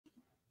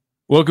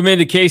Welcome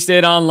into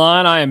K-State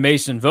Online. I am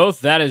Mason Voth.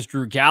 That is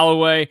Drew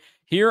Galloway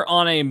here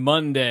on a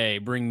Monday,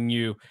 bringing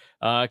you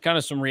kind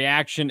of some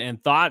reaction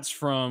and thoughts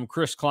from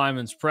Chris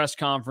Klieman's press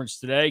conference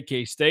today.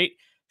 K-State,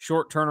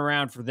 short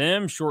turnaround for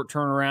them, short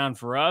turnaround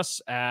for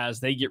us as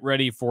they get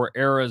ready for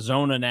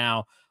Arizona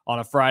now on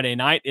a Friday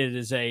night. It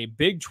is a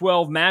Big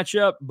 12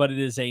 matchup, but it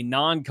is a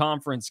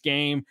non-conference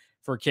game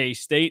for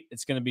K-State.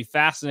 It's going to be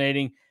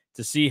fascinating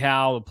to see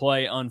how the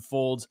play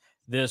unfolds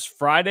this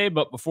Friday.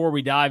 But before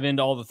we dive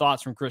into all the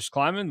thoughts from Chris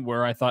Klieman,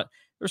 where I thought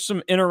there's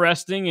some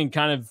interesting and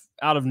kind of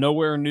out of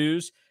nowhere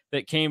news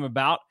that came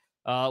about,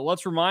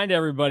 let's remind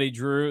everybody,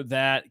 Drew,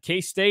 that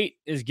K-State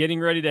is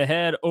getting ready to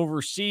head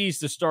overseas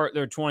to start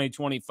their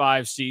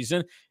 2025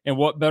 season. And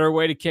what better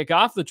way to kick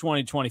off the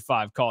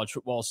 2025 college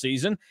football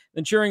season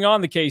than cheering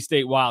on the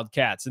K-State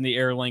Wildcats in the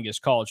Aer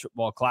Lingus College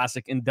Football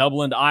Classic in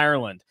Dublin,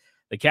 Ireland.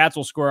 The Cats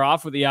will square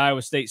off with the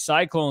Iowa State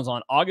Cyclones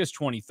on August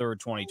 23rd,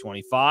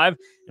 2025.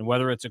 And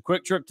whether it's a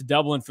quick trip to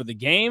Dublin for the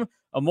game,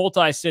 a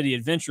multi-city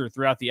adventure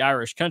throughout the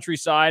Irish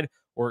countryside,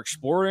 or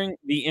exploring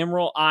the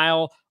Emerald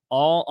Isle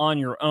all on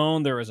your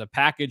own, there is a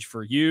package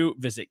for you.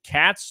 Visit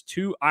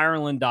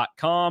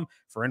cats2ireland.com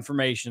for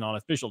information on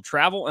official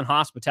travel and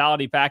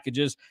hospitality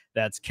packages.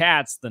 That's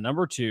cats, the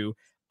number 2,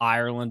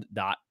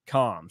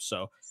 Ireland.com.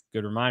 So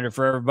good reminder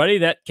for everybody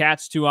that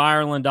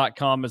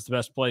cats2ireland.com is the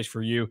best place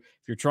for you.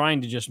 If you're trying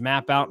to just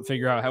map out and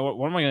figure out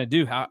what am I going to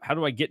do? How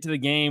do I get to the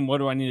game? What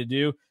do I need to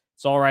do?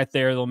 It's all right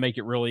there. They'll make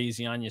it really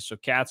easy on you. So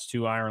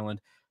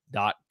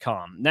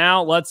cats2ireland.com.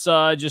 Now let's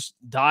just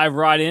dive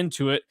right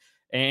into it.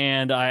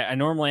 And I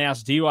normally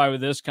ask DY with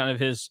this, kind of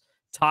his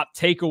top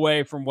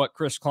takeaway from what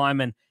Chris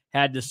Klieman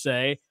had to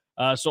say.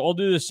 So I'll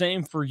do the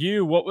same for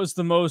you. What was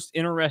the most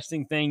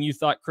interesting thing you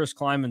thought Chris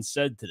Klieman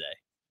said today?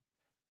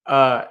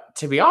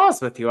 To be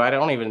honest with you, I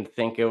don't even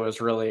think it was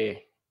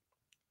really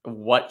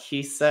what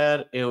he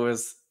said. It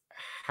was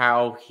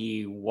how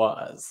he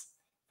was.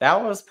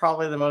 That was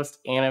probably the most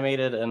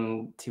animated,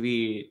 and to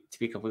be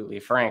completely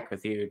frank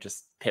with you,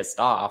 just pissed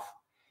off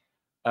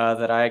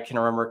that I can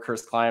remember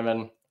Chris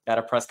Klieman at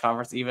a press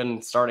conference,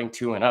 even starting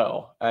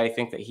 2-0. I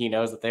think that he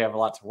knows that they have a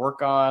lot to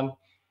work on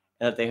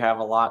and that they have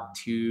a lot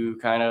to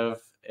kind of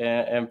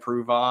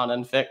improve on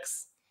and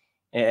fix.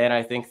 And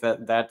I think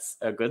that that's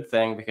a good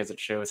thing because it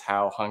shows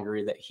how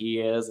hungry that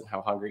he is and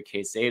how hungry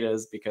K-State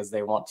is, because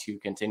they want to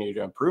continue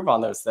to improve on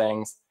those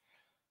things.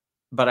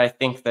 But I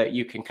think that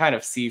you can kind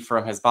of see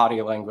from his body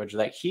language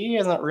that he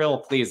isn't real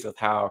pleased with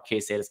how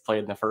K-State has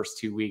played in the first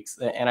 2 weeks.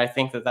 And I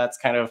think that that's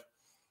kind of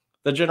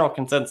the general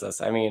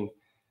consensus. I mean,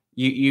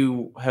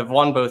 you have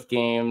won both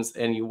games,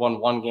 and you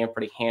won one game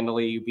pretty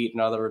handily. You beat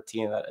another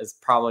team that is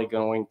probably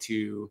going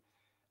to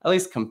at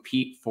least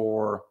compete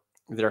for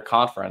their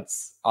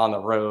conference on the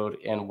road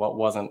in what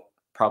wasn't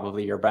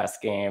probably your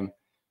best game.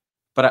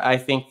 But I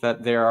think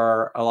that there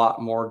are a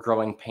lot more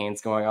growing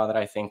pains going on that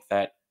I think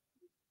that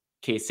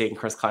K-State and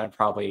Chris Klieman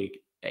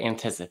probably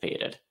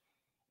anticipated.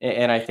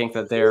 And I think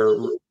that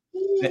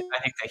I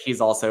think that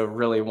he's also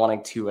really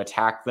wanting to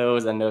attack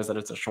those and knows that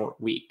it's a short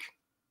week.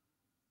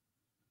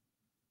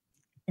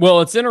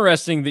 Well, it's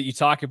interesting that you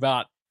talk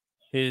about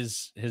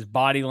his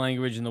body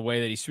language and the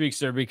way that he speaks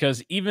there,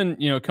 because even,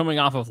 coming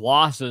off of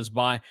losses,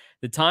 by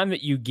the time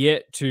that you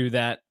get to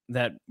that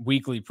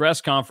weekly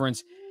press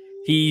conference,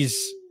 he's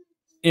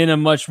in a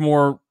much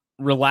more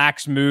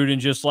relaxed mood,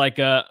 and just like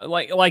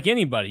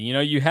anybody,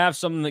 you have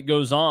something that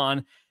goes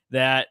on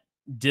that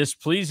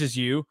displeases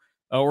you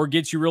or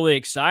gets you really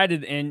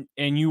excited, and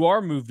you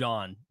are moved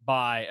on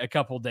by a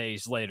couple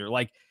days later.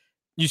 Like,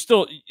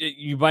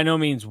 you by no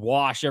means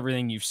wash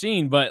everything you've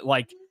seen, but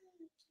like,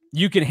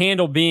 you can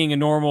handle being a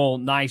normal,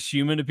 nice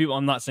human to people.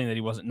 I'm not saying that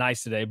he wasn't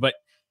nice today, but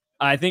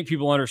I think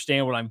people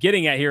understand what I'm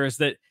getting at here is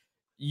that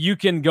you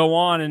can go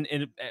on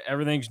and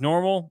everything's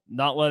normal,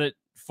 not let it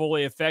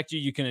fully affect you.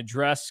 You can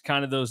address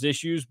kind of those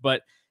issues,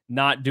 but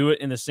not do it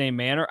in the same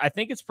manner. I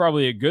think it's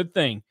probably a good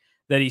thing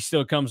that he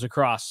still comes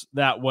across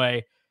that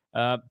way.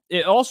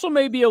 It also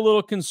may be a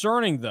little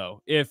concerning,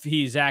 though, if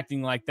he's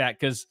acting like that,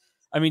 because,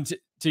 I mean,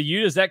 to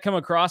you, does that come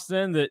across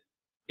then that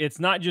it's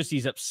not just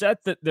he's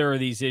upset that there are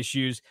these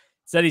issues,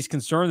 it's that he's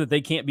concerned that they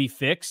can't be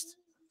fixed?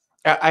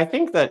 I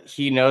think that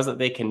he knows that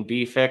they can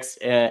be fixed,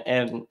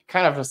 and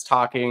kind of just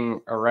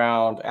talking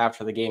around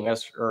after the game,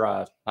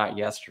 not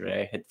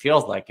yesterday. It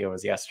feels like it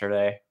was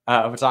yesterday.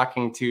 We're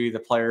talking to the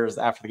players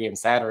after the game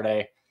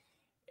Saturday.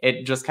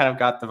 It just kind of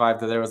got the vibe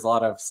that there was a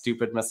lot of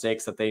stupid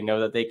mistakes that they know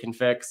that they can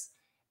fix.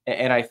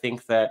 And I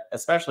think that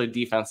especially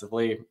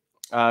defensively,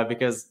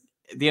 because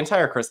the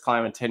entire Chris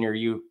Klieman tenure,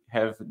 you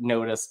have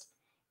noticed,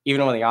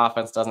 even when the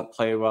offense doesn't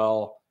play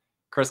well,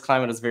 Chris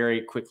Klieman is very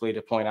quickly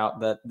to point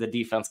out that the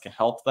defense can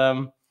help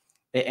them.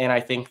 And I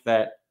think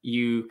that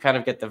you kind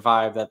of get the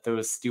vibe that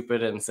those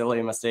stupid and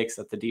silly mistakes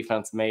that the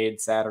defense made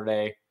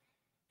Saturday,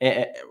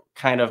 it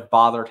kind of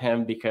bothered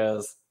him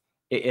because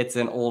it's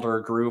an older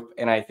group.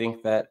 And I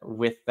think that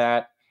with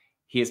that,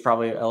 he is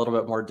probably a little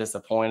bit more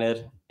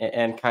disappointed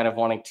and kind of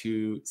wanting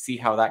to see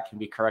how that can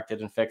be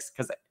corrected and fixed.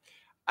 Because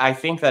I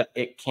think that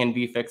it can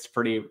be fixed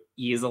pretty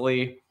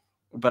easily.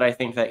 but I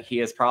think that he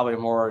is probably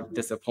more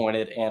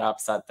disappointed and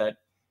upset that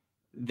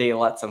they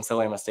let some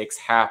silly mistakes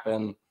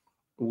happen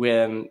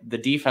when the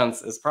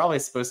defense is probably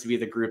supposed to be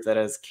the group that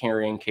is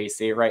carrying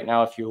K-State right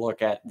now if you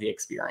look at the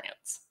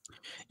experience.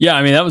 Yeah,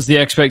 I mean, that was the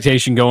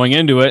expectation going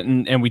into it.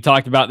 And we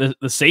talked about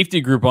the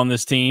safety group on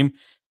this team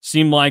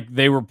seemed like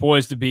they were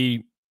poised to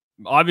be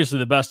obviously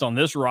the best on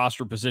this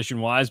roster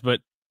position wise,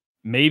 but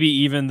maybe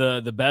even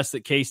the best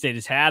that K-State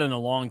has had in a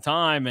long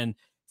time. And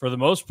for the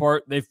most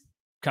part, they've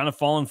kind of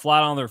fallen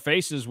flat on their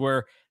faces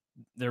where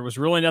there was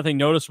really nothing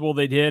noticeable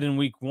they did in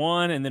week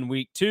one. And then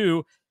week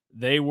two,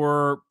 they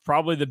were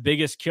probably the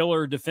biggest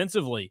killer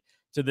defensively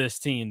to this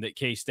team that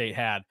K-State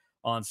had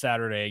on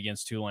Saturday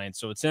against Tulane.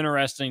 So it's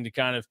interesting to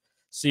kind of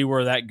see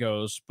where that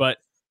goes. But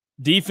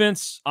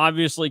defense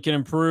obviously can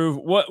improve.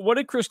 What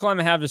did Chris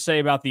Klieman have to say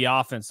about the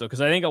offense, though?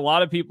 Because I think a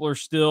lot of people are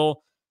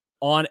still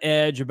on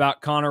edge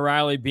about Connor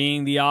Riley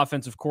being the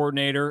offensive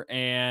coordinator.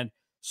 And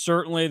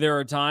certainly there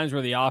are times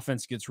where the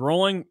offense gets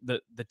rolling.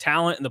 The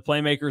talent and the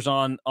playmakers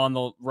on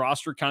the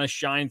roster kind of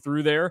shine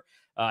through there.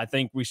 I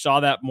think we saw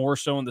that more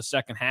so in the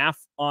second half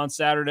on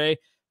Saturday,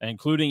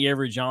 including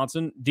Avery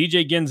Johnson.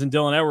 DJ Gins and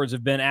Dylan Edwards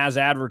have been as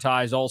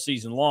advertised all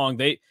season long.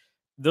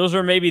 Those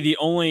are maybe the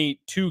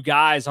only two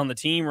guys on the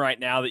team right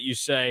now that you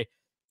say,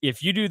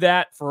 if you do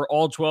that for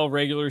all 12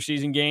 regular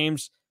season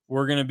games,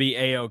 we're going to be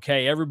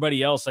A-okay.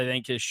 Everybody else, I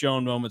think, has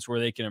shown moments where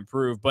they can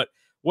improve. But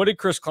what did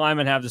Chris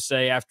Klieman have to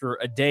say after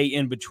a day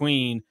in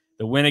between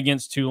the win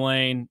against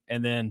Tulane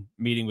and then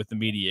meeting with the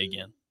media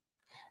again?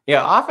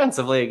 Yeah,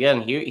 offensively,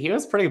 again, he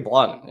was pretty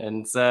blunt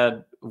and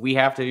said, we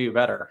have to do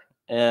better.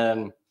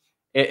 And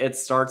it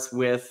starts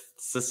with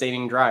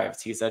sustaining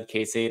drives. He said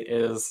K-State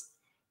is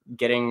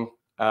getting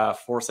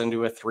forced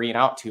into a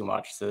 3-and-out too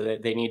much, so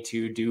that they need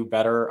to do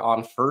better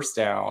on first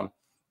down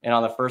and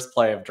on the first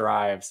play of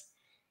drives.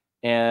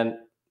 And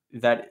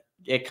that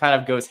it kind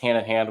of goes hand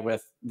in hand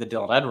with the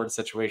Dylan Edwards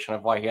situation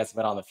of why he hasn't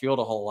been on the field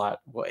a whole lot.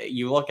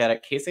 You look at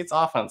it, K-State's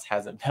offense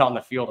hasn't been on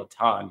the field a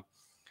ton.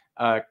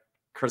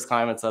 Chris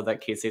Klieman said that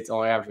K-State's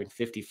only averaging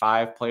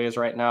 55 plays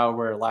right now,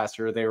 where last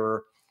year they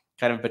were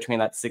kind of between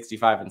that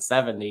 65 and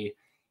 70.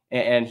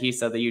 And he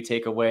said that you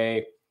take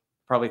away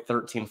probably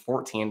 13,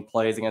 14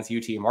 plays against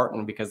UT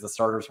Martin because the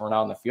starters were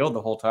not on the field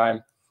the whole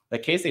time. The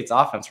K-State's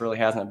offense really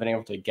hasn't been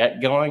able to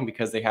get going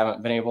because they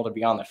haven't been able to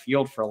be on the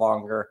field for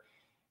longer,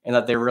 and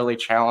that they're really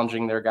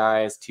challenging their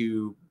guys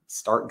to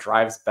start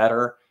drives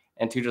better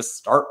and to just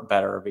start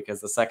better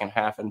because the second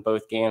half in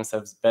both games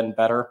has been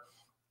better.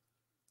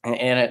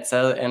 And it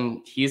said,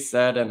 and he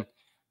said, and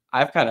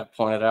I've kind of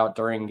pointed out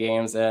during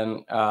games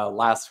and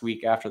last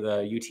week after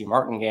the UT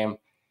Martin game,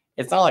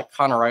 it's not like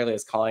Connor Riley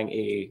is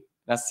calling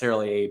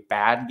necessarily a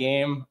bad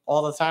game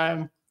all the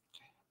time.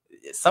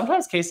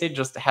 Sometimes K-State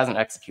just hasn't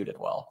executed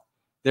well.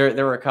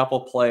 There were a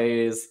couple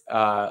plays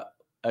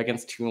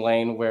against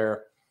Tulane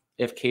where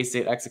if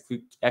K-State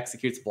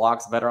executes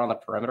blocks better on the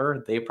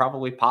perimeter, they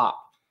probably pop.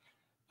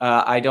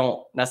 I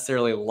don't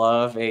necessarily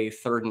love a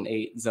 3rd and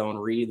 8 zone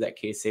read that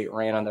K-State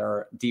ran on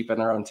their deep in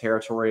their own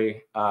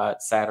territory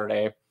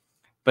Saturday,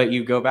 but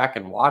you go back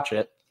and watch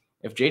it.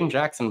 If Jaden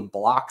Jackson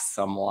blocks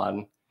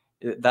someone,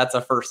 that's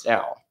a first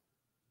down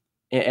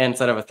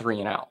instead of a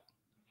 3-and-out.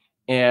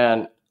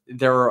 And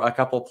there were a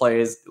couple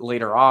plays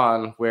later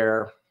on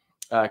where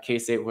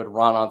K-State would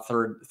run on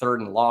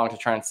third and long to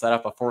try and set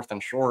up a 4th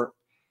and short,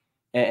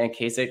 and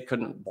K-State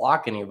couldn't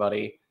block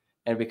anybody.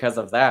 And because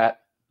of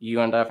that, you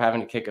end up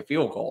having to kick a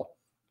field goal.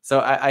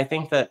 So I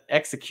think that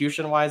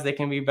execution-wise, they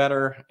can be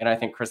better. And I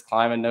think Chris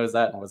Klieman knows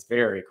that and was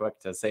very quick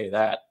to say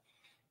that.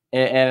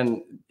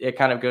 And it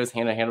kind of goes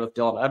hand in hand with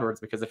Dylan Edwards,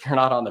 because if you're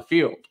not on the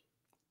field,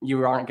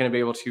 you aren't going to be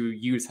able to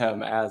use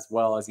him as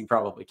well as you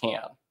probably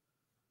can.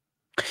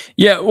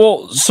 Yeah,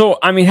 well, so,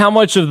 I mean, how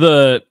much of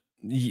the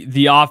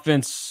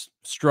offense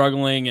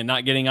struggling and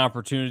not getting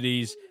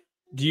opportunities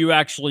do you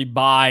actually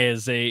buy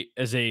as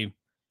a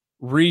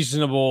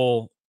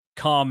reasonable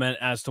comment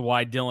as to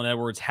why Dylan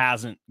Edwards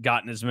hasn't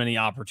gotten as many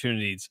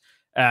opportunities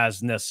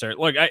as necessary?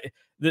 Look,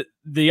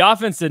 the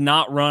offense did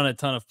not run a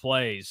ton of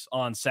plays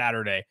on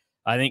Saturday.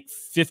 I think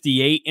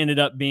 58 ended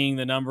up being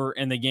the number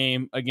in the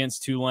game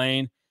against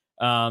Tulane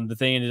that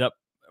they ended up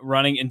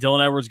running, and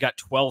Dylan Edwards got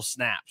 12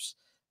 snaps.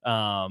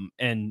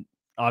 And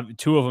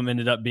 2 of them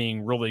ended up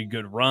being really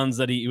good runs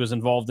that he was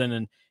involved in,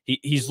 and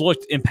he's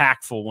looked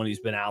impactful when he's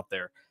been out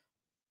there.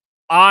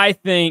 I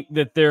think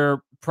that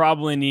there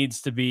probably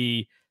needs to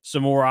be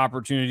some more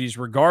opportunities,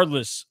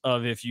 regardless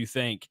of if you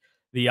think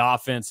the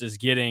offense is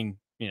getting,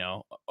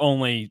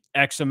 only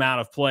X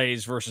amount of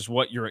plays versus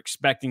what you're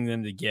expecting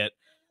them to get.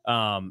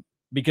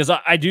 Because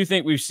I do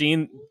think we've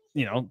seen,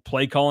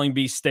 play calling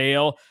be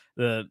stale.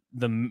 The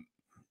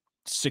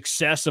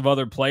success of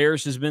other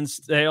players has been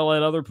stale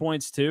at other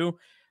points too.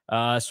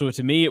 So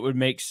to me, it would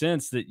make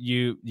sense that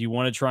you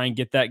want to try and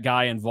get that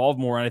guy involved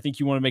more. And I think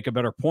you want to make a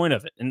better point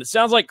of it. And it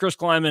sounds like Chris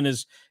Klieman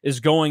is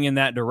going in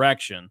that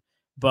direction,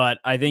 but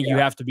I think you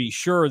have to be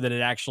sure that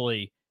it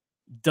actually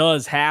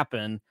does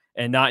happen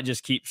and not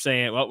just keep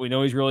saying, well, we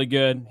know he's really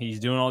good, he's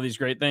doing all these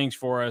great things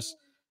for us.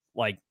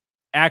 Like,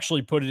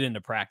 actually put it into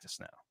practice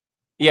now.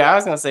 Yeah, I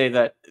was going to say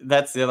that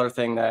that's the other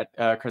thing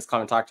that Chris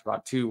Clement talked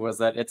about too, was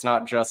that it's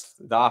not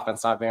just the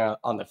offense not being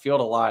on the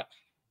field a lot.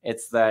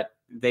 It's that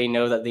they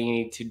know that they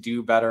need to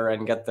do better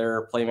and get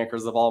their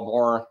playmakers the ball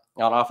more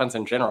on offense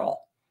in general.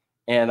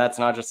 And that's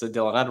not just a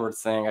Dylan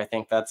Edwards thing. I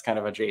think that's kind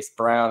of a Jace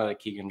Brown and a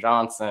Keegan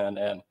Johnson,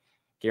 and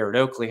Garrett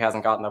Oakley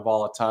hasn't gotten the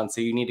ball a ton.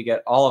 So you need to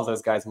get all of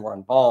those guys more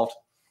involved.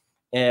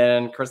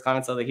 And Chris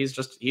Clement said that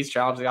he's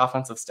challenged the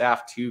offensive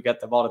staff to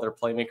get the ball to their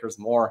playmakers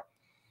more.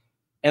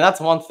 And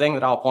that's one thing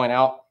that I'll point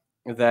out,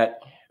 that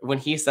when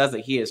he says that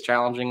he is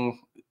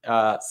challenging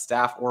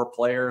staff or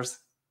players,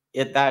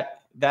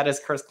 that is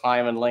Chris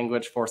Kleiman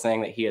language for saying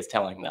that he is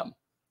telling them.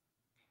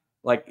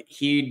 Like,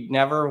 he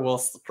never will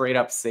straight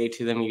up say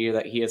to the media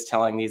that he is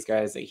telling these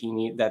guys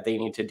that they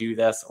need to do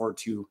this or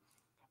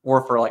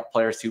for like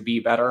players to be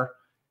better.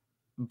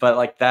 But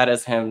like, that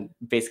is him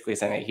basically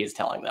saying that he's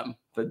telling them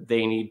that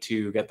they need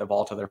to get the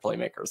ball to their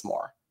playmakers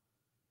more.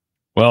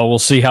 Well, we'll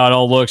see how it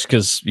all looks,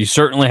 because you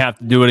certainly have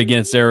to do it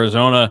against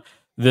Arizona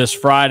this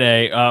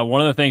Friday.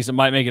 One of the things that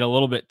might make it a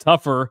little bit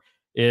tougher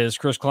is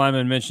Chris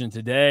Kleiman mentioned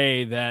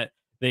today that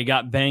they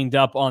got banged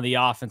up on the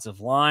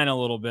offensive line a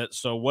little bit.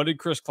 So what did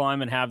Chris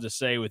Kleiman have to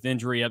say with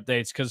injury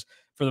updates? Because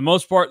for the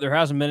most part, there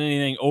hasn't been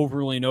anything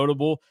overly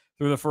notable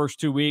through the first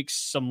 2 weeks,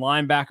 some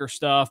linebacker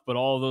stuff, but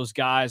all of those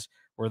guys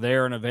were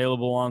there and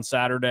available on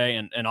Saturday,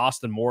 and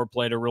Austin Moore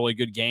played a really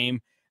good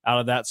game out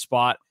of that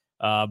spot.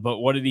 But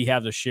what did he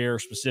have to share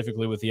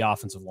specifically with the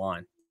offensive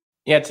line?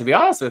 Yeah, to be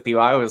honest with you,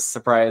 I was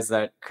surprised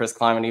that Chris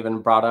Kleiman even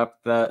brought up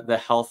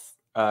the health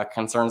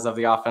concerns of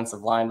the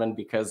offensive linemen,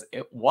 because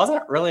it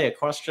wasn't really a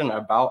question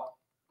about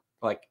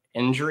like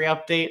injury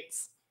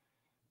updates,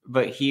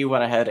 but he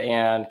went ahead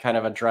and kind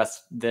of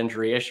addressed the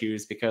injury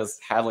issues, because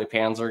Hadley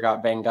Panzer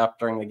got banged up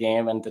during the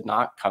game and did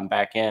not come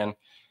back in.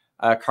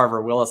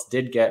 Carver Willis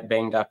did get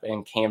banged up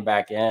and came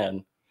back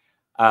in.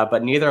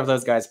 But neither of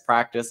those guys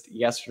practiced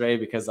yesterday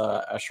because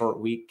a short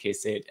week.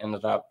 K-State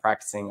ended up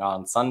practicing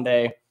on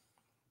Sunday,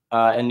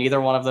 and neither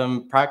one of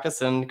them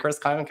practiced. And Chris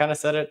Kleiman kind of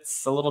said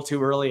it's a little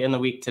too early in the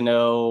week to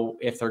know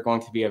if they're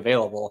going to be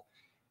available.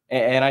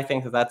 And I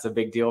think that that's a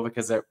big deal,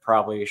 because it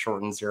probably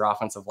shortens your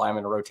offensive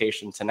lineman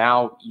rotation to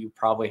now you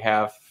probably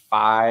have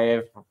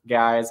 5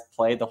 guys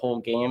play the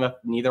whole game if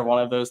neither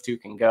one of those two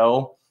can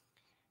go.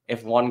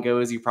 If one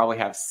goes, you probably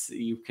have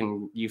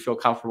you feel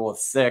comfortable with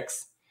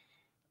 6.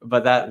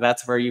 But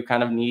that's where you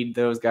kind of need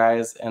those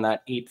guys in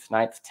that 8th,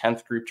 9th,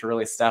 10th group to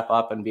really step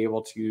up and be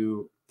able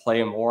to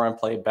play more and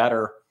play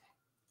better.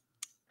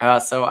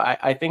 So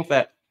I think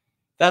that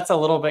that's a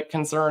little bit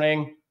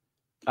concerning.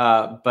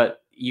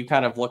 But you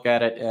kind of look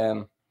at it,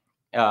 and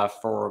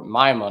for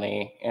my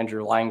money,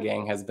 Andrew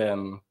Leingang has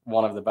been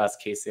one of the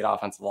best K-State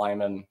offensive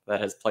linemen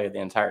that has played the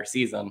entire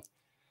season.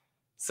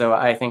 So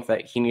I think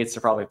that he needs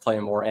to probably play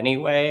more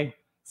anyway.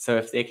 So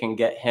if they can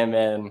get him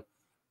in,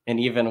 and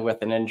even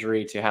with an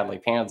injury to Hadley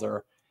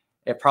Panzer,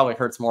 it probably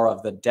hurts more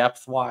of the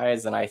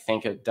depth-wise than I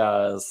think it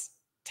does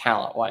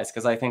talent-wise,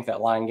 because I think that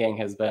Leingang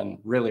has been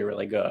really,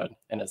 really good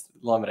in his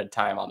limited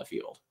time on the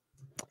field.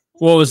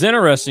 Well, it was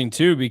interesting,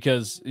 too,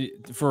 because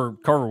for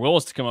Carver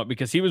Willis to come up,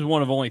 because he was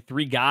one of only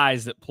 3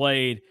 guys that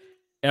played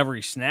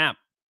every snap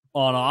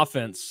on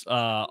offense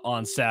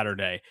on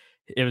Saturday.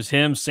 It was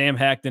him, Sam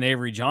Hecht, and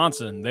Avery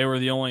Johnson. They were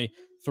the only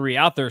 3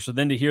 out there. So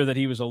then to hear that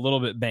he was a little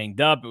bit banged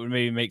up, it would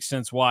maybe make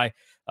sense why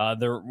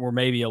there were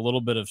maybe a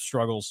little bit of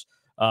struggles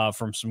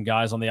from some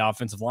guys on the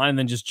offensive line, and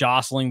then just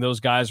jostling those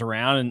guys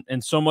around.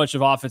 And so much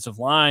of offensive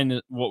line,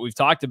 what we've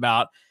talked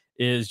about,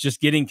 is just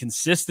getting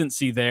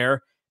consistency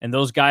there. And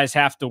those guys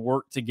have to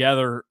work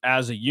together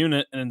as a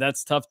unit, and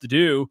that's tough to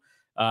do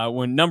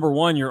when, number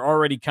one, you're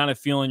already kind of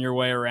feeling your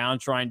way around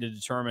trying to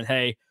determine,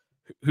 hey,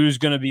 who's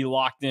going to be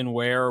locked in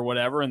where or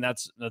whatever, and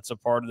that's a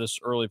part of this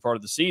early part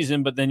of the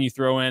season. But then you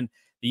throw in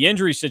the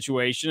injury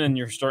situation, and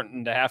you're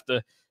starting to have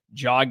to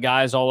jog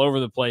guys all over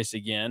the place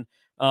again.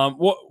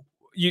 What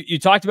you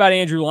talked about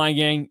Andrew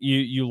Leingang.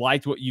 You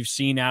liked what you've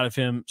seen out of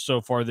him so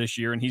far this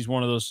year, and he's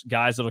one of those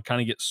guys that'll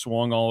kind of get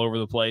swung all over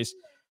the place.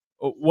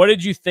 What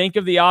did you think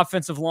of the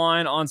offensive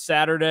line on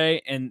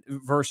Saturday and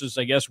versus,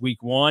 I guess,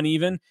 week 1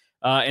 even?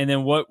 And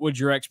then what would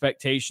your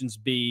expectations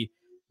be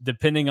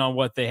depending on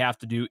what they have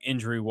to do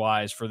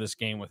injury-wise for this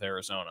game with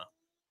Arizona?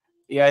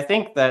 Yeah, I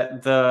think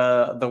that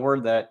the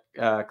word that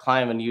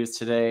Kleiman used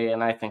today,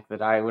 and I think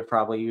that I would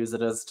probably use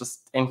it, as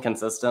just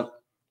inconsistent.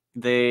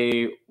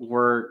 They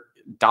were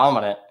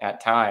dominant at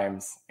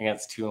times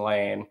against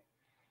Tulane,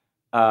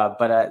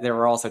 but there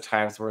were also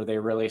times where they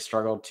really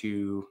struggled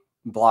to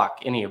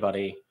block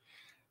anybody.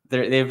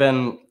 They've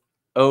been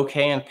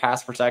okay in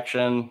pass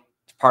protection.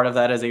 Part of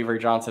that is Avery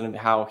Johnson and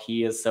how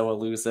he is so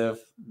elusive.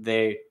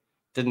 They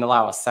didn't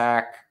allow a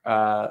sack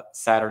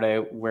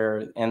Saturday,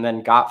 and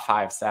then got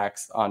 5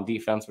 sacks on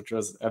defense, which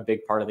was a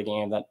big part of the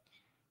game that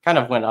kind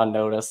of went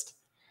unnoticed.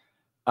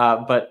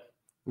 But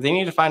they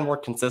need to find more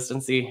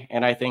consistency,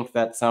 and I think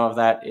that some of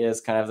that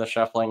is kind of the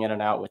shuffling in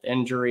and out with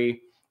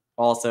injury.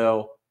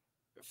 Also,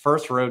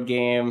 first road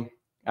game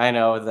I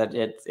know that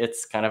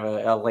it's kind of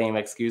a lame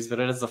excuse, but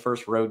it is the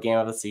first road game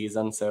of the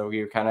season, so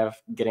you're kind of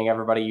getting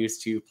everybody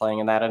used to playing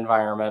in that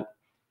environment.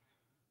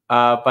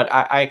 But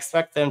I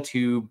expect them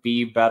to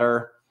be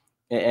better,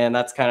 and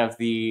that's kind of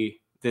the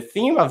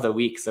theme of the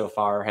week so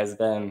far has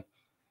been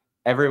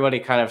everybody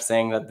kind of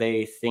saying that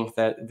they think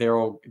that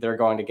they're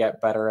going to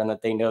get better and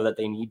that they know that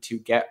they need to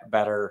get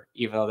better,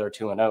 even though they're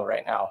 2-0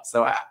 right now.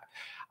 So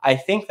I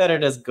think that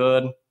it is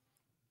good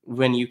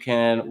when you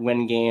can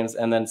win games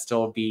and then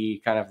still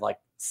be kind of like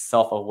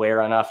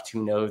self-aware enough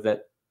to know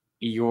that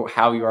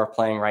how you are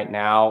playing right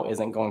now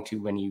isn't going to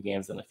win you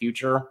games in the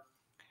future.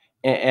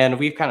 And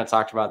we've kind of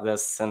talked about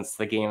this since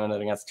the game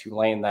ended against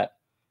Tulane, that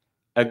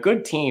a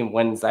good team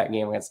wins that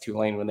game against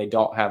Tulane when they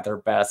don't have their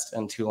best,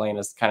 and Tulane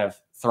is kind of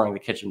throwing the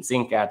kitchen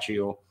sink at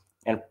you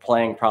and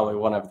playing probably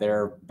one of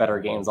their better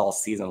games all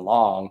season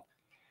long.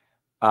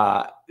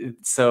 Uh,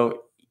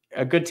 so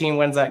a good team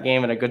wins that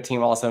game, and a good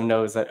team also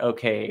knows that,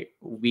 okay,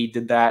 we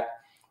did that,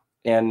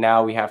 and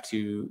now we have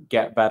to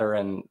get better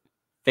and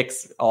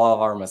fix all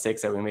of our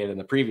mistakes that we made in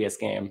the previous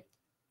game.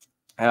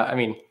 I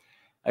mean,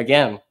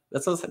 again,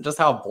 this is just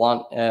how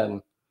blunt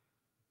and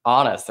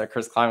honest that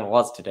Chris Kleiman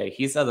was today.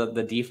 He said that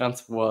the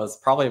defense was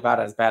probably about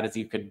as bad as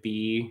you could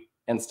be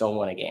and still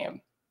win a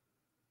game.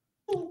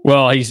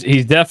 Well,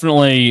 he's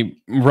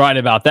definitely right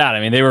about that. I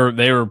mean,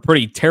 they were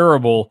pretty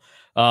terrible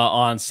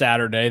on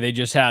Saturday. They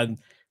just had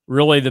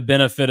really the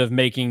benefit of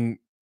making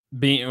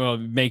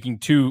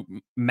two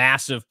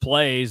massive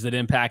plays that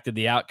impacted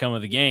the outcome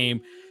of the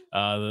game.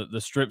 The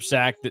strip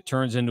sack that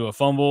turns into a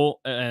fumble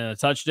and a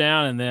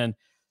touchdown, and then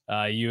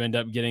you end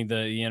up getting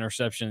the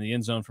interception in the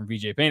end zone from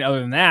VJ Payne.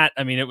 Other than that,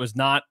 I mean, it was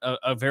not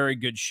a very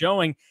good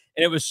showing,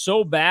 and it was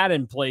so bad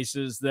in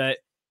places that,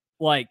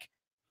 like,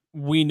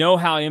 we know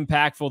how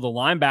impactful the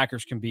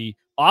linebackers can be.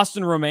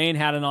 Austin Romaine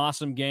had an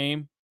awesome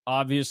game.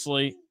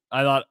 Obviously,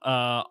 I thought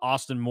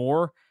Austin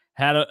Moore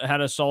had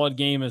a solid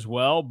game as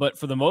well. But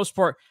for the most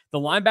part, the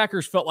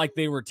linebackers felt like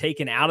they were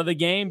taken out of the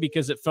game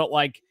because it felt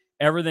like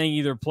everything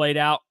either played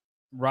out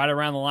right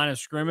around the line of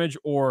scrimmage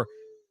or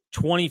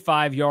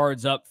 25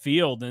 yards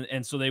upfield.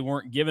 And so they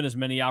weren't given as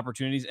many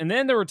opportunities. And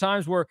then there were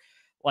times where,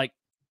 like,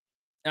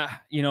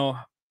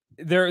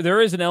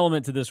 there is an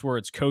element to this where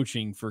it's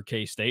coaching for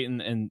K-State,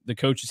 and the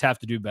coaches have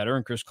to do better,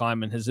 and Chris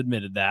Kleiman has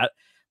admitted that.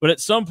 But at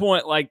some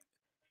point, like,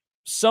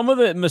 some of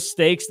the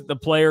mistakes that the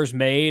players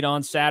made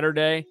on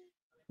Saturday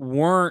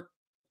weren't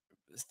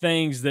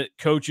things that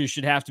coaches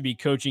should have to be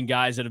coaching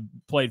guys that have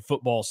played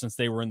football since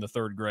they were in the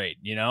third grade,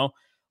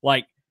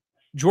 Like,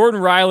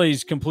 Jordan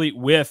Riley's complete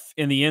whiff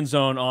in the end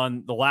zone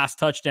on the last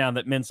touchdown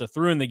that Mensa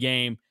threw in the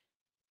game,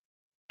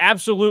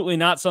 absolutely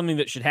not something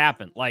that should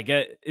happen. Like,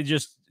 it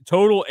just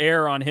total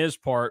error on his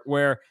part,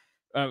 where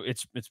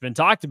it's been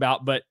talked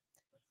about. But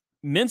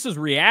Mensa's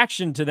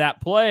reaction to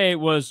that play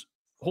was,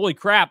 holy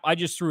crap, I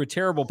just threw a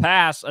terrible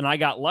pass and I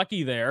got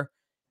lucky there.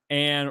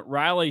 And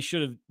Riley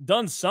should have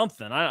done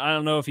something. I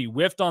don't know if he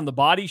whiffed on the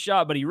body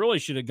shot, but he really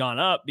should have gone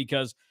up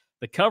because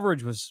the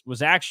coverage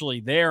was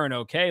actually there and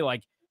okay.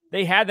 Like,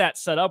 they had that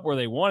set up where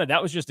they wanted.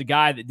 That was just a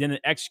guy that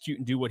didn't execute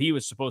and do what he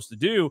was supposed to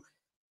do.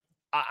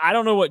 I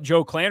don't know what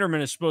Joe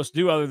Klanderman is supposed to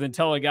do other than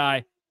tell a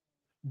guy,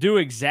 do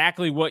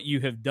exactly what you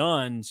have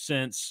done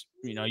since,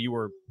 you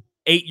were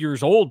 8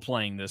 years old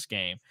playing this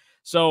game.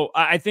 So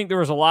I think there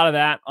was a lot of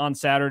that on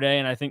Saturday,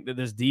 and I think that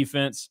this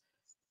defense,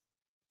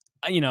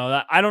 I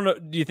don't know.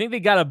 Do you think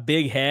they got a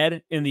big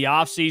head in the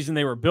offseason?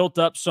 They were built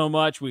up so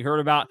much. We heard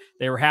about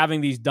they were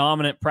having these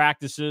dominant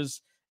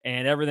practices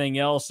and everything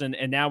else, and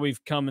now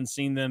we've come and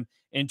seen them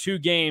in 2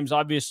 games.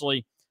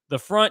 Obviously, the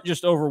front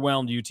just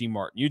overwhelmed UT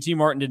Martin. UT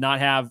Martin did not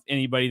have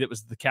anybody that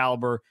was the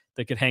caliber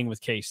that could hang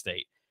with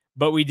K-State.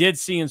 But we did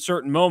see in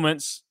certain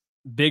moments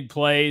big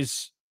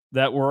plays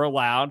that were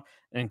allowed,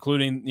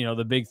 including,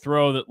 the big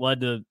throw that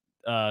led to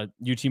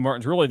UT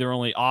Martin's really their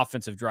only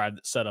offensive drive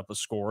that set up a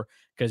score,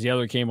 because the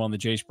other came on the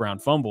Jace Brown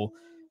fumble.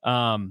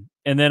 And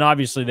then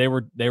obviously they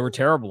were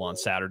terrible on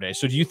Saturday.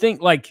 So do you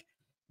think, like,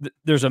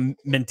 there's a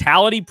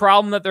mentality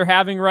problem that they're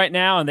having right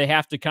now and they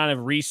have to kind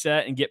of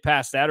reset and get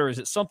past that, or is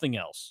it something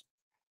else?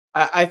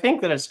 I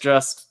think that it's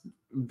just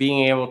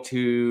being able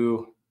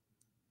to,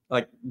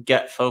 like,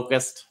 get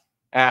focused.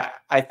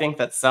 I think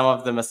that some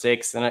of the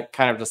mistakes, and it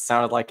kind of just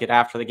sounded like it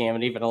after the game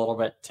and even a little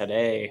bit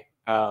today,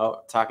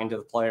 talking to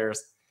the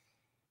players,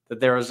 that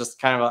there was just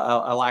kind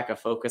of a lack of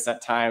focus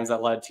at times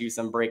that led to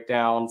some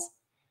breakdowns.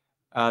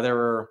 There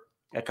were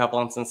a couple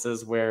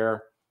instances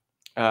where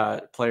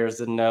players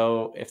didn't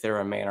know if they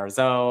were in man or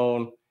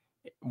zone.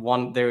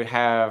 They would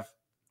have,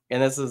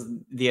 and this is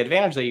the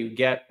advantage that you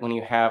get when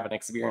you have an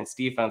experienced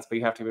defense, but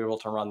you have to be able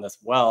to run this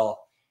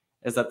well,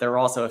 is that there were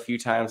also a few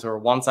times where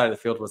one side of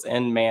the field was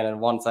in man and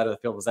one side of the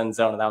field was in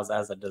zone, and that was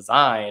as a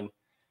design,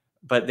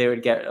 but they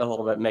would get a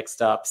little bit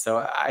mixed up. So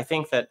I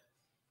think that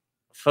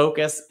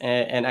focus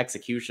and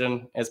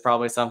execution is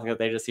probably something that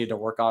they just need to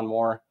work on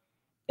more.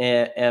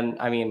 And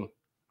I mean,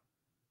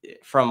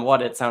 from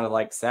what it sounded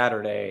like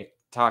Saturday,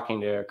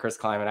 talking to Chris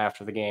Kleiman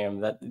after the game,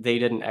 that they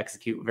didn't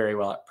execute very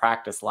well at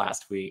practice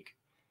last week.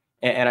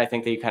 And I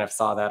think they kind of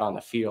saw that on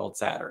the field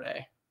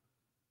Saturday.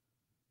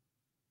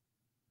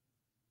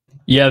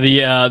 Yeah,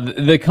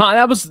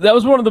 that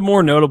was one of the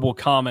more notable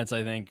comments,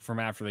 I think, from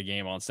after the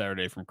game on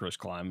Saturday from Chris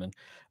Klieman,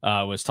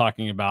 was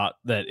talking about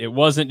that it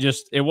wasn't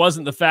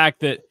the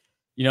fact that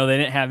they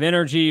didn't have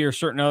energy or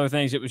certain other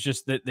things. It was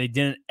just that they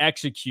didn't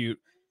execute,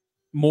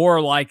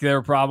 more like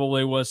there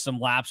probably was some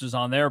lapses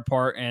on their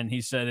part. And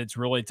he said it's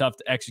really tough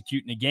to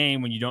execute in a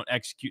game when you don't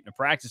execute in a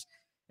practice.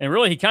 And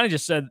really, he kind of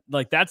just said,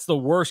 like, that's the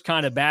worst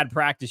kind of bad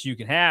practice you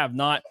can have,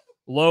 not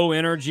low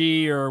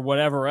energy or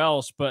whatever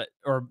else, but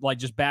or like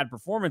just bad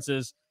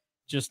performances,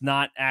 just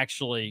not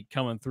actually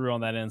coming through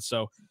on that end.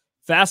 So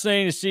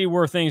fascinating to see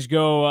where things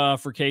go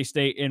for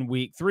K-State in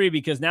week 3,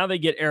 because now they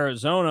get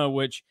Arizona,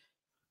 which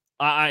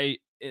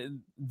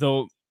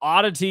the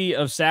oddity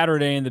of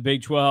Saturday in the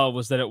Big 12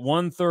 was that at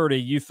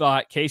 1:30 you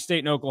thought K-State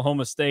and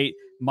Oklahoma State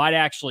might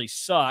actually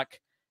suck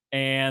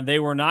and they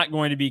were not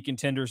going to be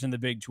contenders in the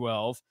Big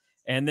 12.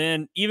 And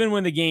then even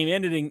when the game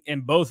ended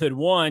and both had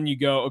won, you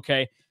go,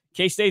 okay,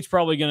 K-State's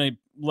probably going to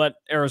let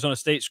Arizona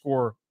State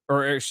score,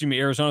 or excuse me,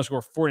 Arizona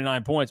score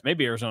 49 points,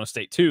 maybe Arizona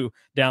State too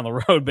down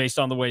the road based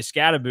on the way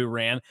Scatterboo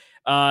ran.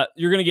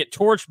 You're going to get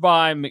torched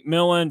by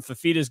McMillan.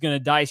 Fafita's going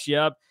to dice you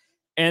up.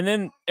 And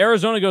then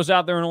Arizona goes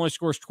out there and only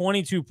scores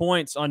 22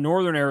 points on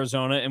Northern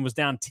Arizona and was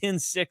down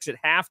 10-6 at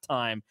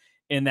halftime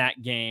in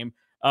that game.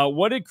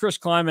 What did Chris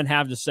Klieman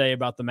have to say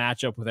about the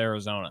matchup with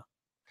Arizona?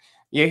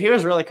 Yeah, he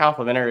was really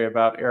complimentary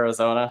about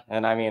Arizona.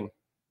 And I mean,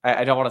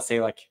 I don't want to say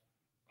like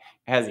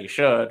as he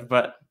should,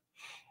 but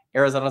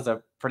Arizona's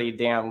a pretty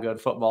damn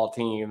good football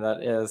team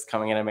that is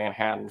coming into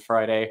Manhattan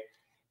Friday.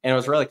 And it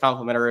was really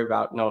complimentary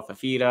about Noah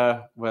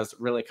Fafita, was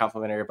really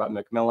complimentary about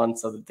McMillan,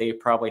 so that they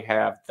probably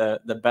have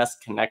the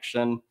best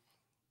connection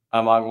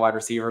among wide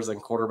receivers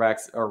and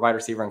quarterbacks, or wide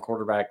receiver and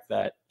quarterback,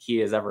 that he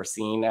has ever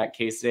seen at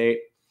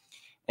K-State.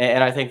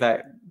 And I think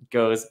that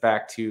goes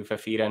back to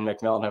Fafita and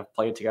McMillan have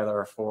played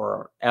together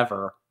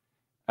forever.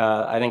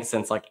 I think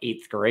since like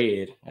 8th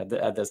grade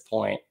at this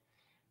point.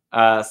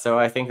 So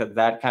I think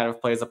that kind of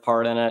plays a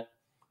part in it.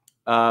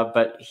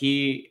 But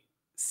he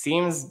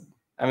seems,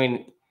 I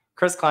mean,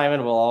 Chris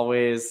Klieman will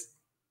always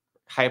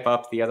hype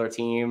up the other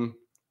team,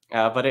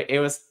 but it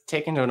was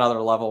taken to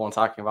another level when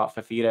talking about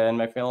Fafita and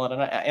McMillan,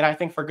 and I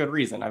think for good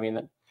reason. I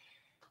mean,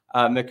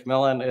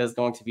 McMillan is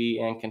going to be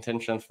in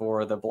contention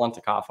for the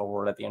Bluntakoff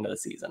Award at the end of the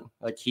season.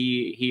 Like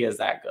he is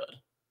that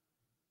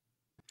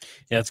good.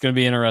 Yeah, it's going to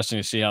be interesting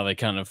to see how they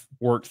kind of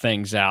work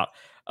things out.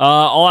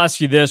 I'll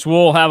ask you this.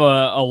 We'll have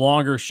a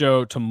longer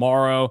show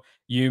tomorrow.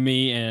 You,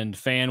 me, and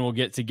Fan will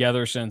get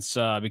together since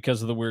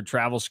because of the weird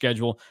travel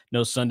schedule,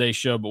 no Sunday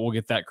show, but we'll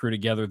get that crew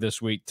together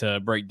this week to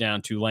break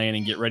down Tulane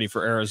and get ready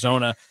for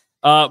Arizona.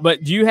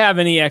 But do you have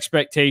any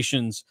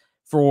expectations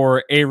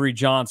for Avery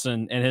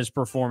Johnson and his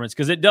performance?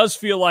 Because it does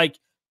feel like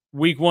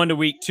week 1 to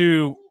week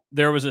 2,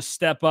 there was a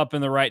step up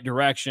in the right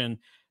direction.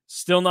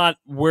 Still not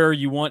where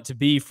you want to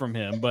be from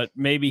him, but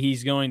maybe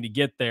he's going to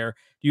get there.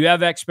 Do you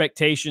have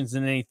expectations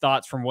and any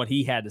thoughts from what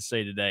he had to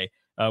say today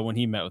when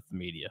he met with the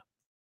media?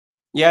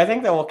 Yeah, I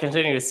think that we'll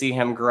continue to see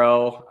him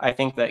grow. I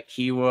think that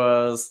he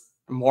was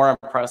more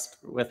impressed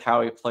with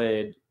how he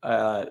played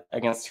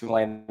against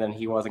Tulane than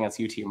he was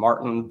against UT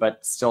Martin,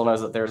 but still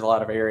knows that there's a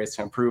lot of areas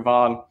to improve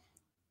on.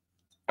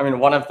 I mean,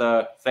 one of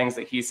the things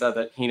that he said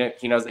that he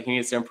knows that he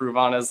needs to improve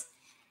on is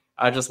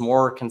just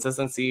more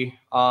consistency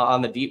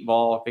on the deep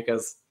ball,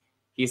 because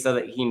he said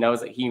that he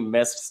knows that he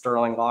missed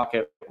Sterling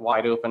Lockett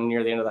wide open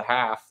near the end of the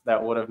half.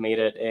 That would have made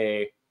it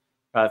a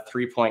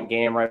 3-point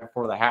game right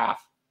before the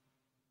half.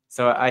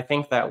 So I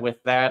think that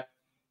with that,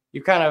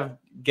 you kind of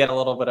get a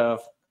little bit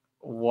of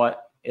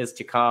what is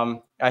to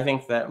come. I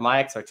think that my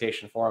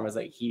expectation for him is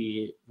that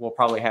he will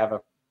probably have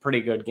a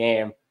pretty good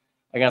game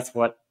against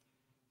what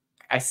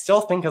I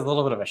still think is a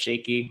little bit of a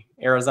shaky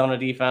Arizona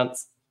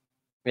defense.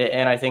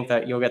 And I think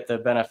that you'll get the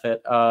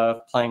benefit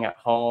of playing at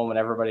home, and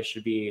everybody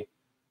should be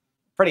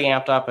pretty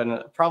amped up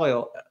and probably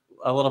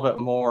a little bit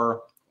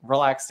more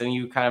relaxed, and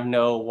you kind of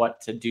know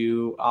what to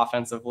do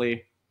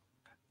offensively.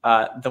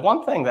 The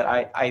one thing that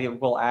I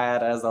will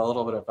add as a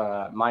little bit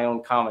of my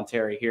own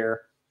commentary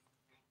here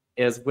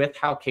is with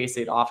how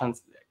K-State's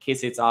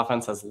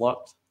offense has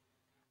looked.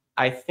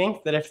 I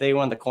think that if they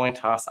win the coin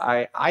toss,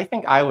 I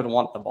think I would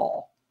want the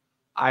ball.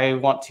 I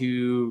want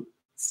to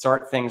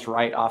start things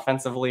right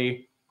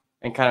offensively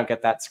and kind of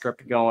get that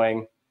script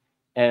going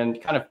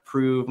and kind of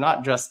prove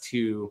not just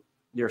to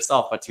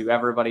yourself, but to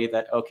everybody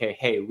that, okay,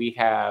 hey, we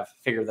have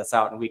figured this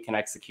out and we can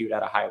execute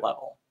at a high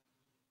level.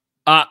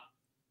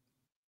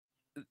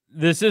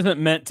 This isn't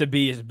meant to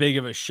be as big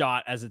of a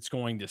shot as it's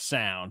going to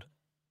sound.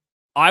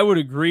 I would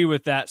agree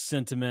with that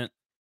sentiment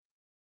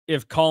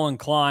if Colin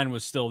Klein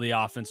was still the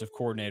offensive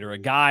coordinator, a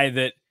guy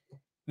that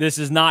this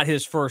is not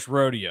his first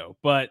rodeo,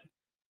 but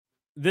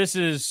this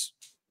is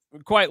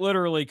quite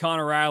literally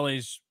Connor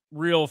Riley's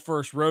real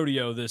first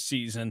rodeo this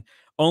season,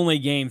 only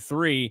game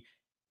 3.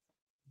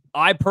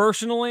 I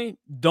personally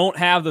don't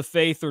have the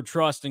faith or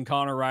trust in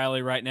Connor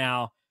Riley right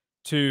now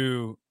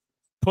to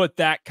put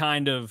that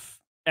kind of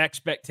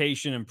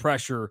expectation and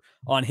pressure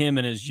on him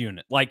and his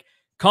unit. Like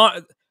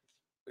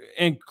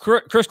and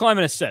Chris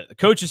Kleiman has said it, the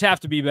coaches have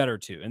to be better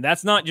too. And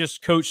that's not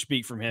just coach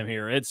speak from him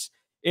here. It's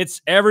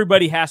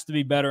everybody has to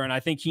be better. And I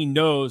think he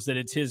knows that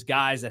it's his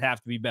guys that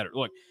have to be better.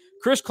 Look,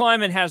 Chris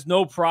Kleiman has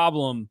no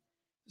problem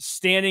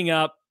standing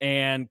up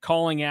and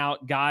calling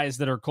out guys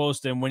that are close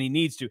to him when he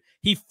needs to.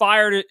 He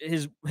fired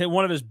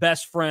one of his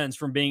best friends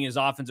from being his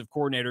offensive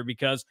coordinator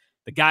because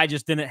the guy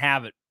just didn't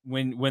have it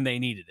when they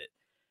needed it.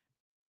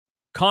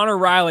 Connor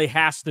Riley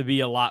has to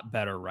be a lot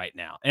better right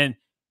now. And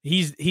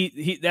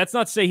he that's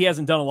not to say he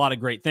hasn't done a lot of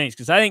great things,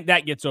 because I think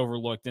that gets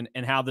overlooked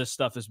in how this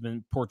stuff has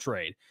been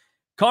portrayed.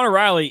 Connor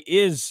Riley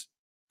is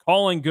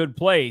calling good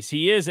plays.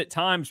 He is at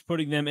times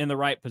putting them in the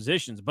right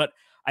positions, but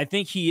I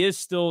think he is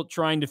still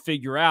trying to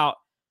figure out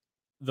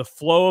the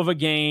flow of a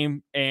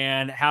game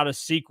and how to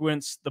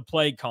sequence the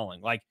play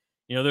calling. Like,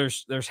 you know,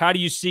 there's how do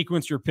you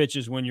sequence your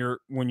pitches when you're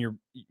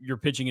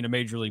pitching in a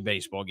Major League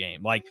Baseball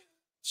game? Like,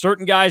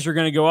 certain guys are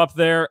going to go up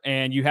there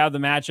and you have the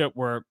matchup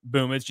where,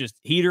 boom, it's just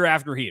heater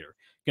after heater.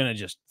 Going to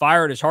just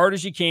fire it as hard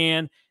as you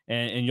can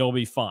and you'll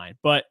be fine.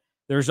 But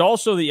there's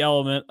also the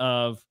element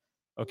of,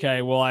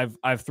 okay, well,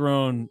 I've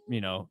thrown,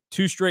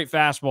 2 straight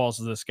fastballs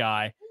to this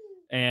guy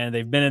and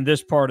they've been in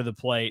this part of the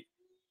plate.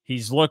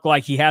 He's looked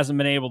like he hasn't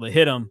been able to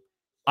hit them.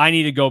 I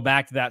need to go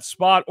back to that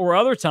spot. Or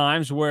other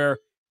times where,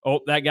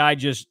 that guy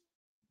just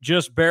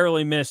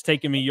barely missed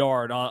taking me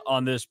yard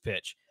on this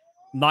pitch.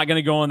 I'm not going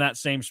to go in that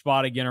same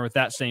spot again or with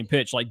that same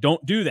pitch. Like,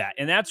 don't do that.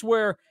 And that's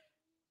where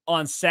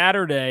on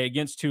Saturday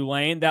against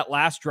Tulane, that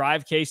last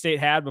drive K-State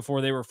had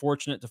before they were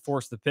fortunate to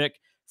force the pick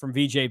from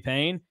VJ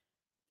Payne,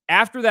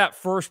 after that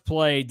first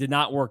play did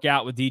not work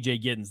out with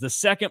DJ Giddens. The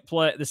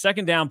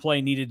second down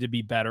play needed to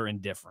be better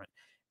and different.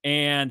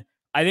 And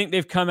I think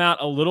they've come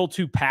out a little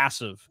too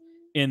passive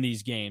in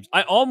these games.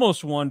 I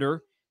almost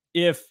wonder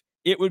if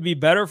it would be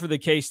better for the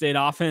K-State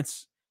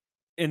offense,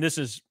 and this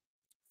is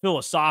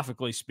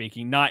philosophically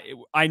speaking,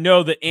 I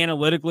know that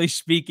analytically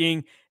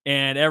speaking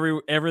and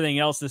everything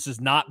else, this is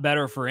not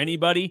better for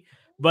anybody,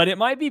 but it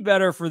might be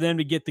better for them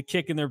to get the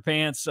kick in their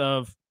pants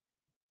of,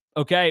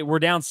 okay, we're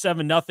down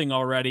 7-0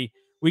 already.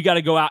 We got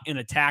to go out in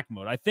attack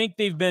mode. I think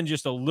they've been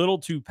just a little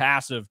too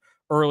passive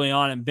early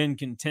on and been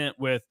content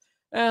with,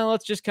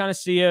 let's just kind of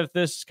see if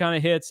this kind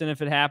of hits and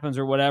if it happens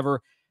or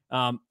whatever.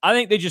 I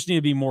think they just need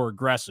to be more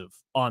aggressive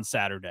on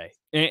Saturday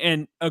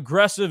and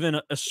aggressive in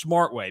a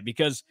smart way,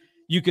 because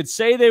you could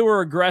say they were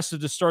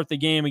aggressive to start the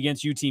game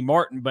against UT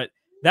Martin, but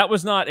that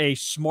was not a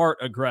smart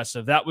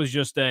aggressive. That was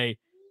just a,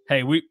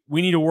 hey, we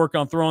need to work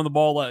on throwing the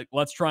ball.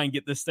 Let's try and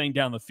get this thing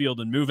down the field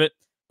and move it.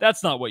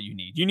 That's not what you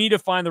need. You need to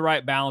find the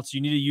right balance.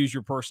 You need to use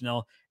your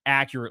personnel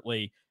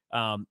accurately.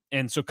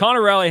 And so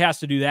Connor Riley has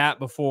to do that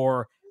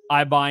before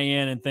I buy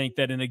in and think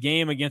that in a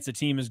game against a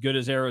team as good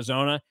as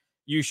Arizona,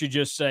 you should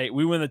just say,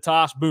 we win the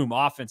toss, boom,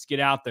 offense, get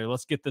out there.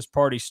 Let's get this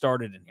party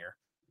started in here.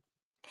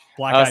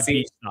 Black Eyed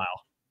Peas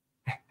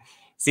style.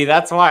 See,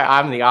 that's why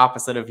I'm the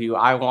opposite of you.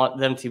 I want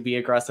them to be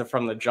aggressive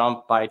from the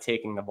jump by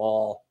taking the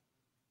ball.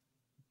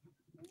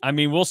 I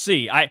mean, we'll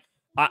see.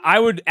 I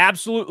would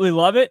absolutely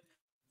love it,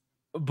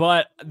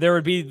 but there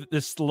would be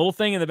this little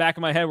thing in the back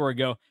of my head where I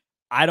go,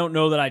 I don't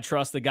know that I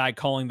trust the guy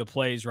calling the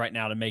plays right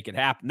now to make it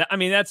happen. I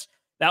mean,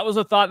 that was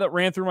a thought that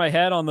ran through my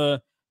head on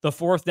the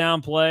 4th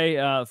down play,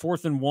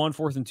 4th and 1,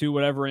 4th and 2,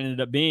 whatever it ended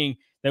up being.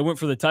 They went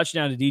for the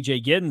touchdown to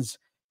DJ Giddens.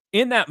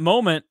 In that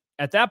moment,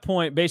 at that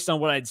point, based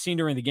on what I'd seen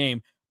during the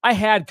game, I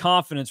had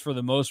confidence for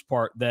the most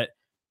part that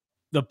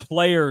the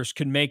players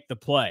could make the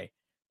play,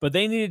 but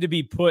they needed to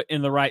be put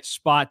in the right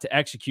spot to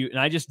execute. And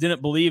I just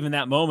didn't believe in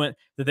that moment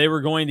that they were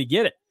going to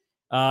get it.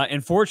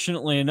 And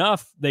fortunately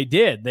enough, they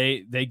did.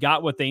 They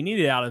got what they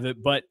needed out of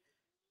it, but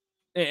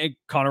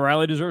Connor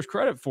Riley deserves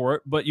credit for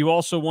it. But you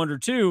also wonder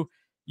too,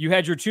 you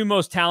had your 2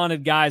 most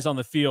talented guys on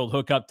the field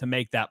hook up to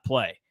make that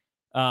play.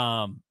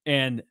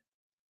 And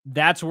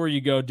that's where you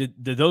go.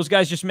 Did those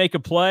guys just make a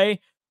play,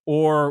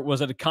 or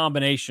was it a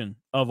combination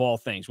of all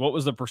things? What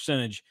was the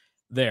percentage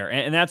there?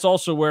 And that's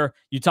also where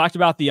you talked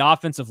about the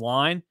offensive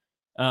line,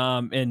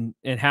 and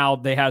how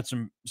they had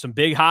some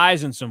big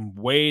highs and some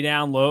way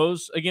down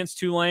lows against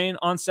Tulane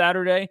on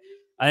Saturday.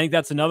 I think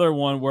that's another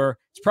one where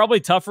it's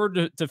probably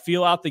tougher to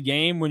feel out the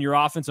game when your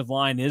offensive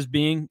line is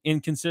being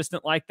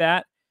inconsistent like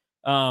that.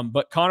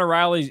 But Connor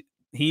Riley,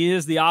 he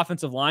is the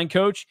offensive line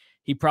coach.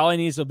 He probably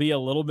needs to be a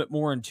little bit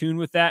more in tune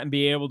with that and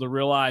be able to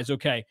realize,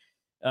 okay,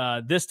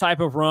 this type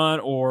of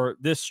run or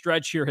this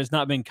stretch here has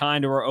not been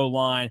kind to our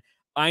O-line.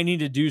 I need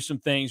to do some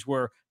things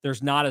where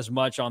there's not as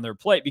much on their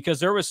plate, because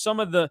there was some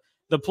of the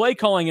play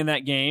calling in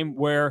that game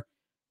where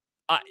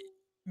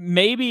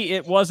maybe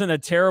it wasn't a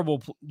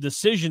terrible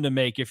decision to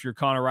make if you're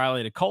Connor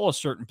Riley to call a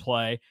certain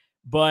play,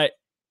 but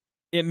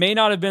it may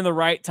not have been the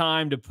right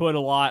time to put a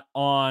lot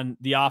on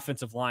the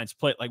offensive line's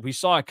plate. Like, we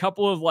saw a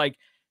couple of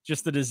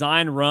just the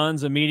design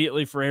runs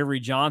immediately for Avery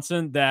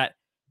Johnson that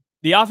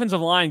the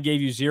offensive line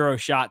gave you 0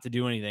 shot to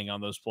do anything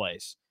on those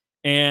plays.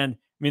 And I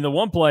mean, the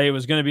one play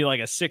was going to be like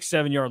a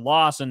 6-7 yard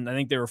loss. And I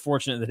think they were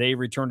fortunate that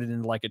Avery turned it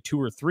into like a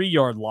 2 or 3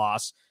 yard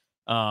loss.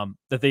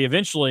 That they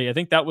eventually, I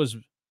think that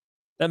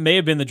may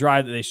have been the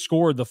drive that they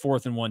scored the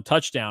 4th and 1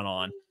 touchdown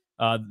on.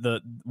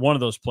 the one of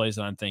those plays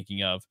that I'm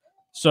thinking of.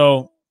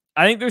 So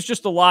I think there's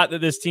just a lot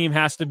that this team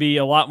has to be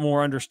a lot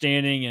more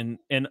understanding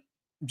and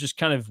just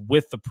kind of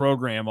with the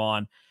program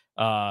on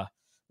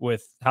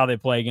with how they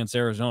play against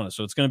Arizona.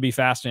 So it's going to be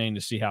fascinating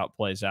to see how it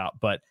plays out.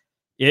 But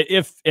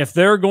if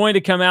they're going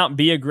to come out and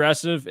be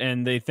aggressive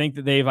and they think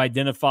that they've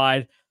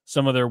identified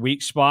some of their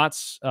weak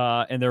spots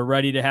and they're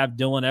ready to have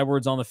Dylan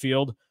Edwards on the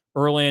field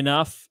early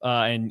enough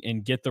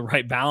and get the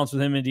right balance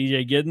with him and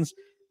DJ Giddens,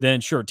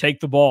 then sure, take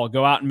the ball,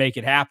 go out and make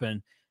it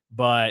happen.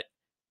 But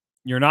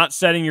you're not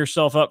setting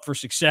yourself up for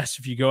success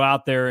if you go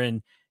out there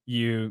and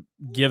you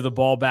give the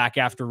ball back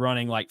after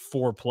running like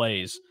 4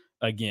 plays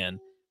again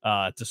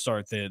to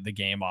start the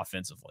game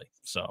offensively.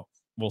 So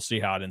we'll see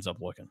how it ends up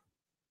looking.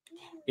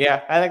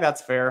 Yeah, I think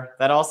that's fair.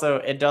 That also,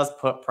 it does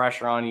put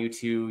pressure on you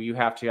you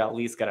have to at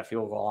least get a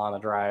field goal on the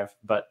drive.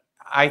 But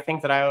I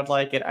think that I would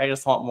like it. I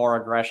just want more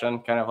aggression,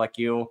 kind of like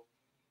you.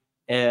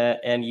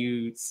 And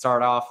you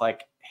start off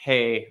like,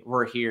 hey,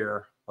 we're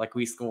here. Like,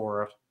 we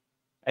scored.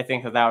 I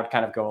think that would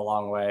kind of go a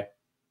long way.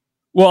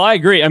 Well, I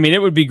agree. I mean,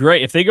 it would be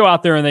great if they go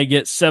out there and they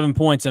get 7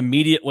 points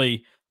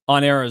immediately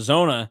on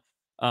Arizona.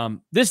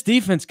 This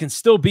defense can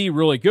still be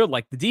really good.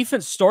 Like, the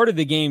defense started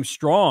the game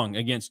strong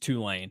against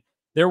Tulane.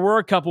 There were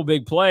a couple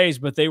big plays,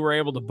 but they were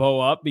able to bow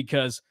up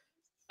because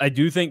I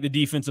do think the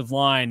defensive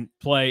line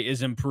play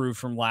is improved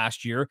from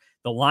last year.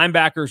 The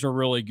linebackers are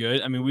really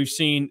good. I mean, we've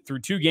seen through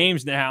 2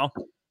 games now,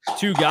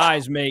 2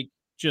 guys make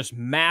just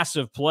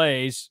massive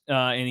plays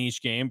in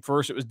each game.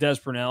 First, it was Des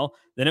Purnell.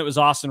 Then it was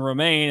Austin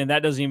Romaine, and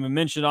that doesn't even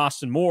mention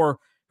Austin Moore,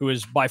 who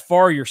is by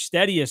far your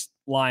steadiest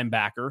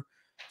linebacker.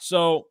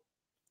 So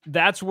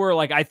that's where,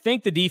 like, I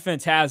think the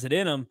defense has it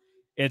in them.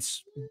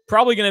 It's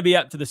probably going to be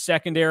up to the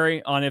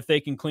secondary on if they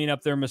can clean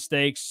up their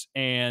mistakes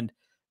and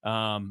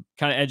kind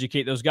of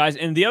educate those guys.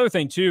 And the other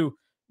thing, too,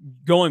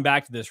 going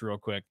back to this real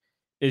quick,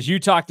 is you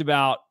talked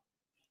about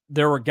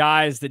there were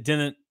guys that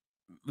didn't,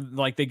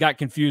 like, they got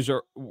confused.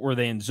 Or were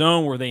they in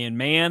zone? Were they in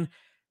man?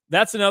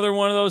 That's another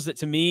one of those that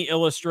to me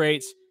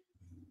illustrates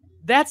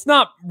that's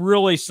not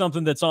really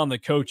something that's on the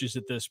coaches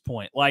at this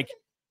point. Like,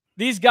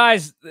 these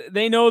guys,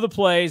 they know the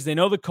plays, they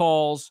know the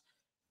calls.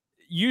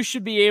 You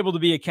should be able to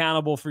be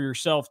accountable for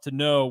yourself to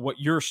know what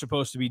you're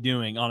supposed to be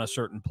doing on a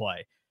certain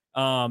play.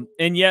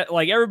 And yet,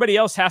 like, everybody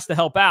else has to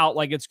help out.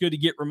 Like, it's good to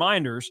get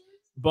reminders,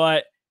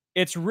 but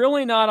it's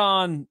really not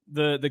on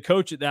the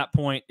coach at that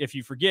point if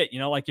you forget. You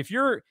know, like, if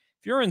you're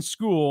in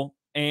school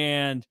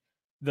and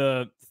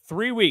the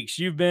 3 weeks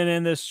you've been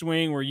in this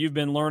swing where you've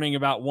been learning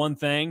about one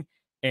thing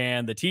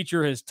and the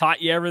teacher has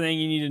taught you everything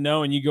you need to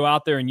know, and you go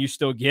out there and you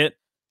still get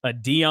a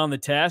D on the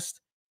test,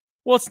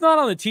 well, it's not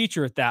on the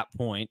teacher at that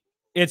point.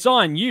 It's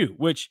on you,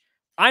 which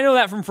I know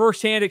that from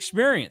firsthand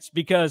experience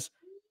because,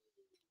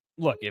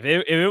 look,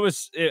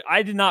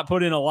 I did not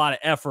put in a lot of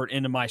effort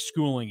into my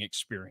schooling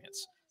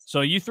experience.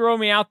 So you throw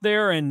me out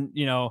there and,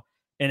 you know,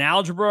 in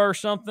algebra or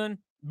something,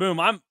 boom,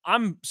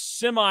 I'm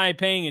semi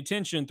paying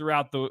attention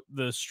throughout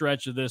the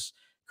stretch of this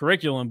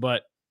curriculum,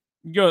 but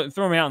you go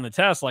throw me out on the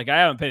test like I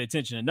haven't paid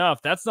attention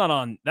enough. That's not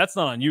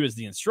on you as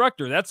the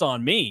instructor. That's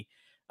on me.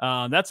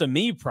 That's a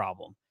me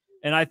problem.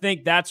 And I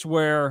think that's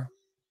where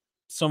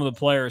some of the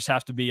players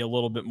have to be a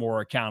little bit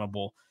more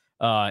accountable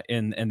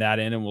in that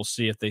end, and we'll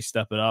see if they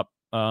step it up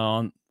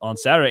on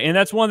Saturday. And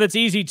that's one that's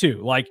easy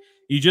too. Like,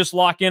 you just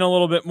lock in a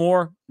little bit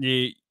more.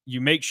 You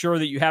make sure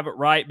that you have it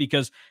right,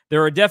 because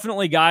there are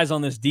definitely guys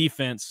on this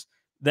defense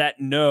that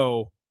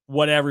know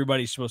what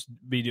everybody's supposed to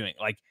be doing.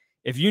 Like,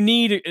 if you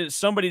need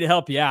somebody to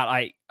help you out,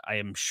 I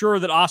am sure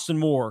that Austin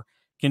Moore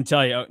can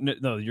tell you,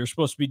 no, you're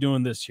supposed to be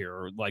doing this here,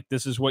 or like,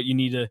 this is what you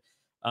need to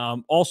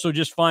also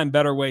just find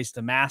better ways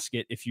to mask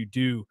it if you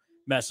do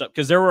mess up.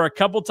 Because there were a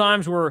couple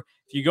times where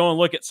if you go and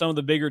look at some of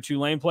the bigger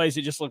Tulane plays,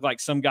 it just looked like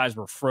some guys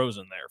were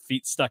frozen there,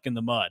 feet stuck in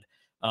the mud.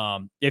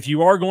 If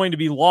you are going to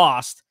be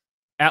lost,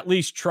 at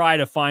least try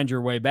to find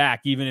your way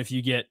back, even if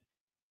you get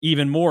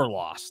even more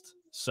lost.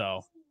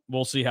 So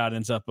we'll see how it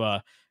ends up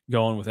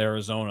going with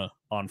Arizona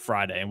on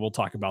Friday, and we'll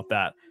talk about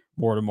that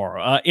more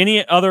tomorrow.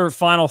 Any other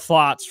final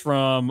thoughts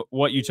from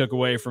what you took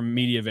away from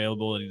media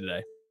availability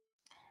today?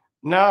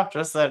 No,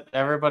 just that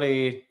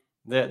everybody,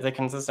 the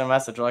consistent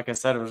message, like I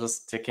said, was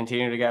just to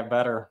continue to get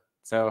better.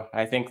 So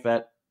I think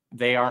that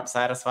they aren't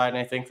satisfied, and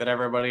I think that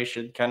everybody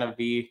should kind of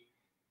be,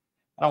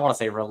 I don't want to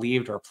say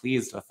relieved or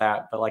pleased with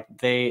that, but like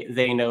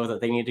they know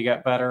that they need to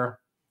get better.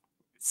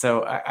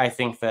 So I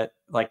think that,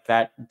 like,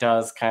 that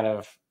does kind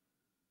of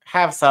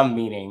have some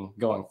meaning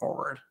going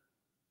forward.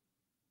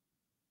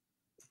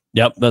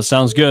 Yep, that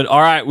sounds good.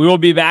 All right, we will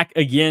be back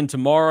again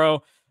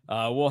tomorrow.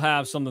 We'll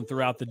have something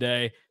throughout the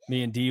day,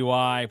 me and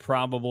DUI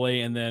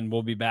probably, and then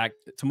we'll be back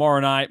tomorrow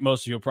night.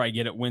 Most of you will probably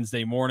get it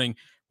Wednesday morning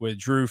with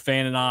Drew,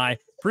 Fan, and I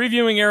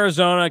previewing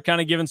Arizona,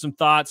 kind of giving some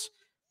thoughts,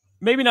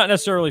 maybe not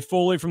necessarily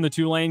fully from the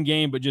Tulane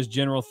game, but just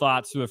general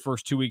thoughts through the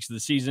first 2 weeks of the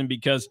season,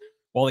 because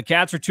while the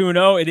Cats are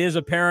 2-0, it is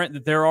apparent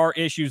that there are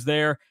issues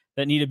there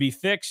that need to be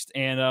fixed,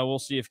 and we'll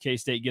see if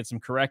K-State gets them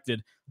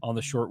corrected on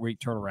the short week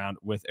turnaround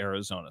with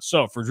Arizona.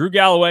 So for Drew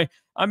Galloway,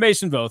 I'm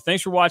Mason Voth.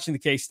 Thanks for watching the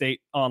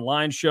K-State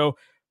Online show.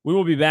 We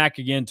will be back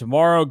again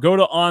tomorrow. Go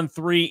to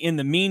On3 in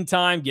the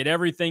meantime. Get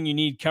everything you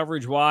need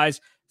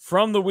coverage-wise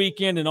from the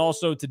weekend and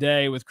also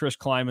today with Chris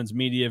Kleiman's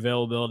media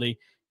availability.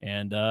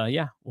 And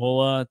yeah,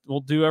 we'll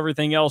do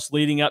everything else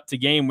leading up to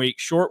game week.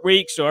 Short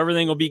week, so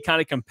everything will be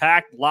kind of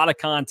compact. A lot of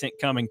content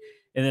coming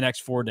in the next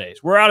 4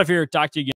 days. We're out of here. Talk to you again.